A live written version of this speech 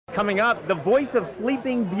Coming up, the voice of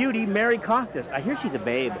Sleeping Beauty, Mary Costa. I hear she's a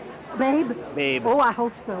babe. Babe? Babe. Oh, I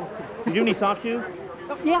hope so. You do any soft shoe?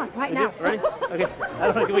 Oh, yeah, right now. Ready? Okay.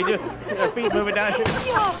 I don't know. Can we do our feet moving down here?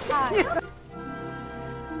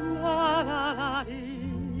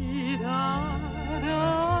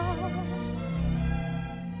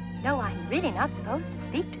 No, I'm really not supposed to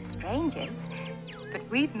speak to strangers, but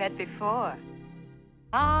we've met before.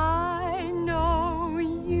 I know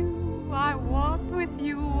you. I walked with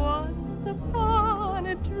you once upon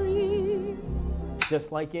a dream.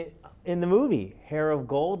 Just like it in the movie, hair of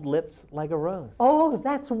gold, lips like a rose. Oh,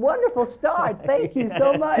 that's a wonderful start. Thank you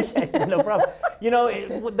so much. No problem. You know,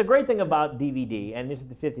 the great thing about DVD, and this is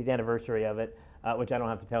the 50th anniversary of it, which I don't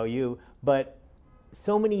have to tell you, but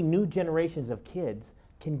so many new generations of kids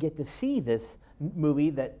can get to see this movie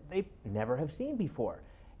that they never have seen before.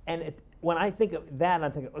 And when I think of that, I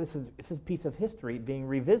think, oh, this is a piece of history being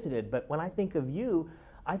revisited. But when I think of you,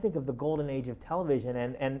 I think of the golden age of television.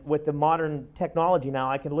 And with the modern technology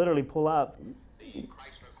now, I can literally pull up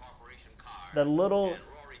the little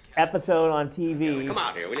episode on TV. Come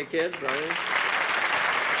out here, will you, kids?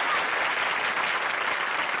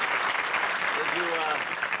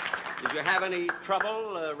 Did you have any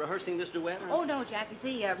trouble rehearsing this duet? Oh, no, Jack. You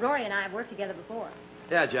see, Rory and I have worked together before.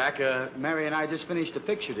 Yeah, Jack. Mary and I just finished a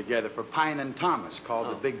picture together for Pine and Thomas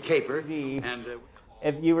called The Big Caper. And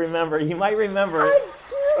if you remember, you might remember. I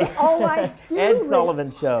do. Oh, I do. Ed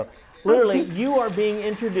Sullivan Show. Literally, you are being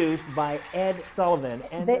introduced by Ed Sullivan.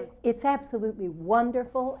 And it's absolutely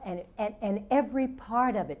wonderful, and every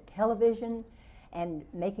part of it, television and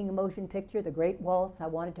making a motion picture, the great Waltz. I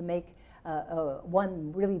wanted to make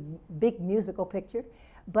one really big musical picture,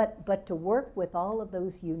 but to work with all of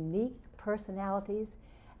those unique personalities,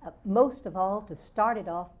 most of all to start it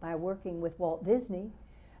off by working with Walt Disney,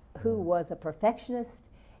 who was a perfectionist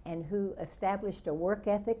and who established a work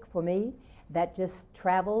ethic for me that just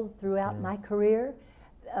traveled throughout my career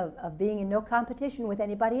of being in no competition with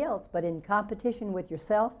anybody else, but in competition with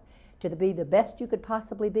yourself to be the best you could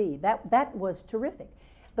possibly be. That was terrific.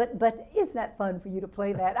 But isn't that fun for you to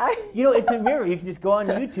play that? You know, it's a mirror. You can just go on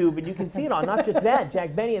YouTube and you can see it on. Not just that,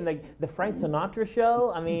 Jack Benny and the Frank Sinatra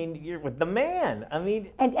show. I mean, you're with the man. I mean,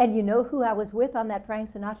 and you know who I was with on that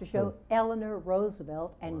Frank Sinatra show? Eleanor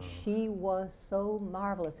Roosevelt, and she was so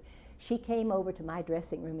marvelous. She came over to my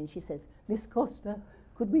dressing room and she says, "Miss Costa,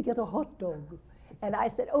 could we get a hot dog?" And I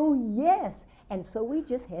said, "Oh yes." And so we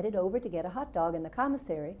just headed over to get a hot dog in the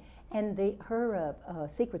commissary, and her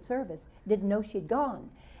Secret Service didn't know she'd gone.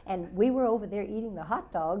 And we were over there eating the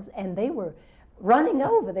hot dogs, and they were running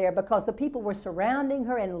over there because the people were surrounding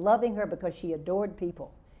her and loving her because she adored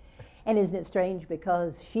people. And isn't it strange,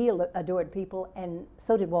 because she adored people, and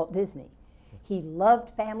so did Walt Disney. He loved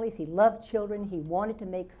families, he loved children, he wanted to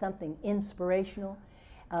make something inspirational,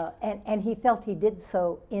 and he felt he did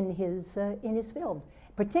so in his films.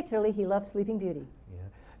 Particularly, he loved Sleeping Beauty.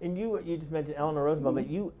 Yeah, and you just mentioned Eleanor Roosevelt, but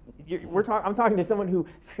I'm talking to someone who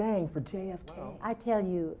sang for JFK. Oh. I tell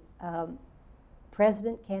you,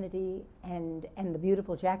 President Kennedy and the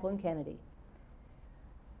beautiful Jacqueline Kennedy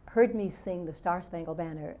heard me sing the Star-Spangled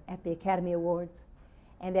Banner at the Academy Awards,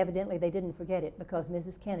 and evidently they didn't forget it because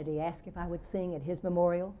Mrs. Kennedy asked if I would sing at his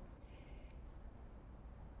memorial.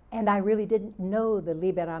 And I really didn't know the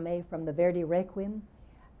Libera Me from the Verdi Requiem,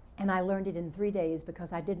 and I learned it in 3 days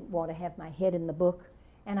because I didn't want to have my head in the book,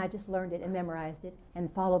 and I just learned it and memorized it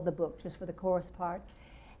and followed the book just for the chorus parts.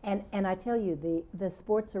 And I tell you, the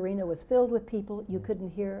sports arena was filled with people. You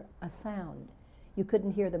couldn't hear a sound. You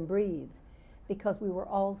couldn't hear them breathe because we were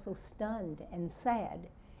all so stunned and sad,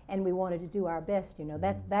 and we wanted to do our best. You know,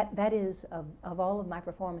 that is, of all of my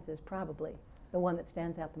performances, probably the one that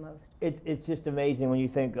stands out the most. It's just amazing when you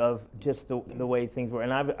think of just the way things were.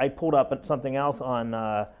 And I pulled up something else on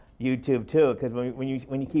YouTube too, because when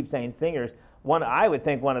you keep saying singers, I would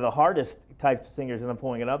think one of the hardest types of singers, and I'm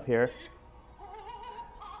pulling it up here.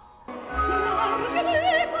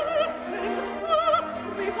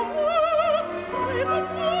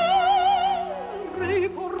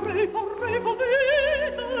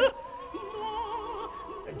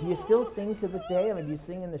 Do you still sing to this day? I mean, do you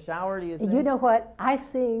sing in the shower? Do you sing? You know what? I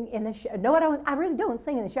sing in the shower. No, I don't. I really don't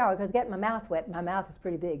sing in the shower because getting my mouth wet. My mouth is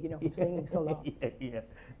pretty big, you know, from singing so long. Yeah.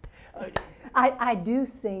 I do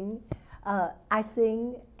sing. I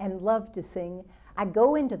sing and love to sing. I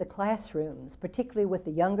go into the classrooms, particularly with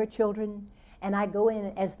the younger children, and I go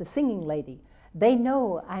in as the singing lady. They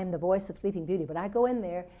know I am the voice of Sleeping Beauty, but I go in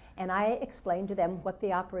there and I explain to them what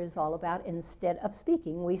the opera is all about. Instead of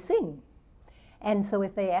speaking, we sing. And so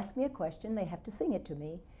if they ask me a question, they have to sing it to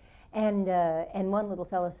me. And one little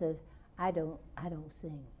fellow says, I don't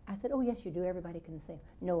sing. I said, oh, yes, you do. Everybody can sing.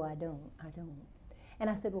 No, I don't. And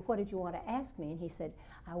I said, well, what did you want to ask me? And he said,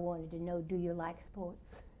 I wanted to know, do you like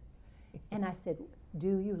sports? And I said,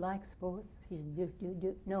 do you like sports? He said,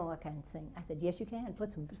 do. No, I can't sing. I said, yes, you can.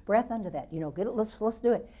 Put some breath under that. You know, get it, let's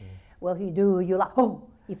do it. Well, you like, oh,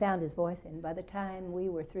 he found his voice. And by the time we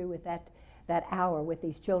were through with that hour with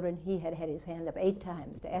these children, he had his hand up 8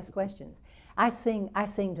 times to ask questions. I sing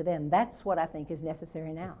to them. That's what I think is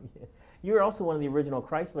necessary now. You were also one of the original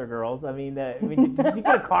Chrysler girls. I mean, did you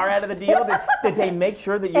get a car out of the deal? Did they make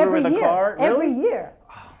sure that you were in the car? Really? Every year.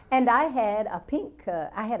 And I had a pink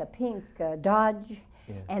Dodge,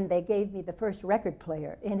 and they gave me the first record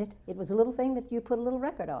player in it. It was a little thing that you put a little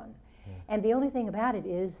record on. And the only thing about it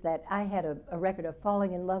is that I had a record of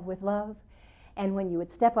Falling in Love with Love, and when you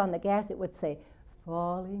would step on the gas, it would say,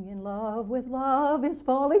 falling in love with love is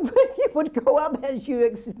falling, but it would go up as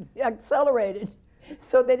you accelerated.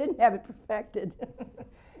 So they didn't have it perfected.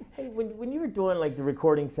 Hey, when you were doing like the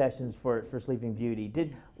recording sessions for Sleeping Beauty,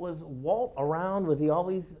 was Walt around? Was he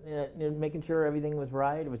always making sure everything was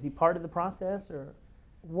right? Was he part of the process, or?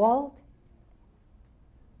 Walt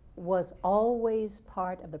was always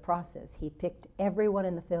part of the process. He picked everyone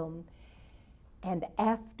in the film, and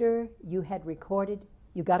after you had recorded,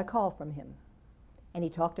 you got a call from him, and he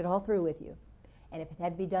talked it all through with you. And if it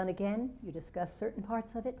had to be done again, you discussed certain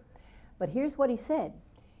parts of it. But here's what he said.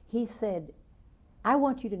 He said, I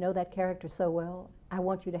want you to know that character so well. I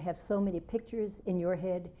want you to have so many pictures in your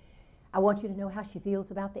head. I want you to know how she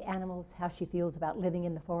feels about the animals, how she feels about living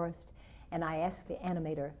in the forest. And I asked the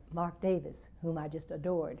animator, Mark Davis, whom I just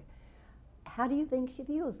adored, how do you think she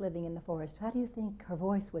feels living in the forest? How do you think her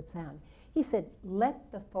voice would sound? He said,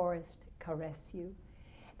 let the forest caress you.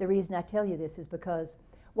 The reason I tell you this is because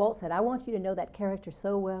Walt said, I want you to know that character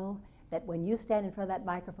so well that when you stand in front of that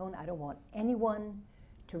microphone, I don't want anyone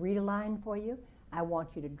to read a line for you. I want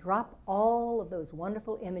you to drop all of those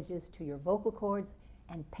wonderful images to your vocal cords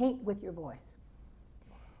and paint with your voice.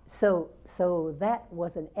 So that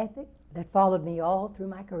was an ethic that followed me all through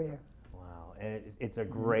my career. Wow, and it's a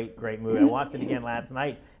great movie. I watched it again last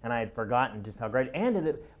night, and I had forgotten just how great. And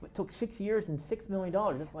it took 6 years and $6 million.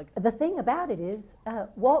 That's like the thing about it is,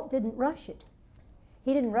 Walt didn't rush it.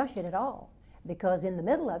 He didn't rush it at all, because in the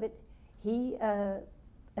middle of it, he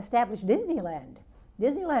established Disneyland.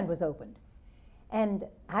 Disneyland was opened. And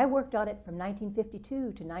I worked on it from 1952 to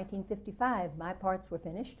 1955. My parts were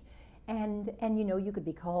finished. And you know, you could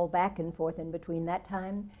be called back and forth in between that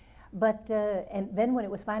time. But, and then when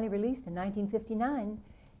it was finally released in 1959,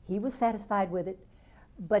 he was satisfied with it.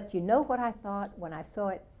 But you know what I thought when I saw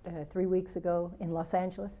it 3 weeks ago in Los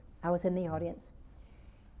Angeles? I was in the audience.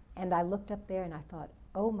 And I looked up there and I thought,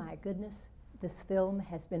 oh my goodness, this film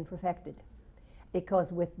has been perfected.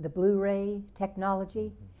 Because with the Blu-ray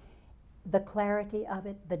technology, the clarity of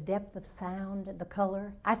it, the depth of sound, the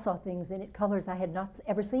color, I saw things in it, colors I had not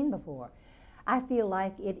ever seen before. I feel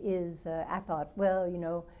like it is, I thought, well, you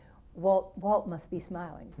know, Walt must be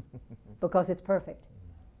smiling because it's perfect.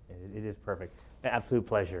 It is perfect. Absolute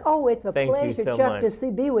pleasure. Oh, it's a pleasure, so Chuck, much.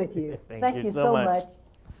 to be with you. Thank you so much.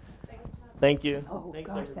 Thank you. Oh, Thanks,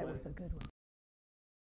 gosh, everybody. that was a good one.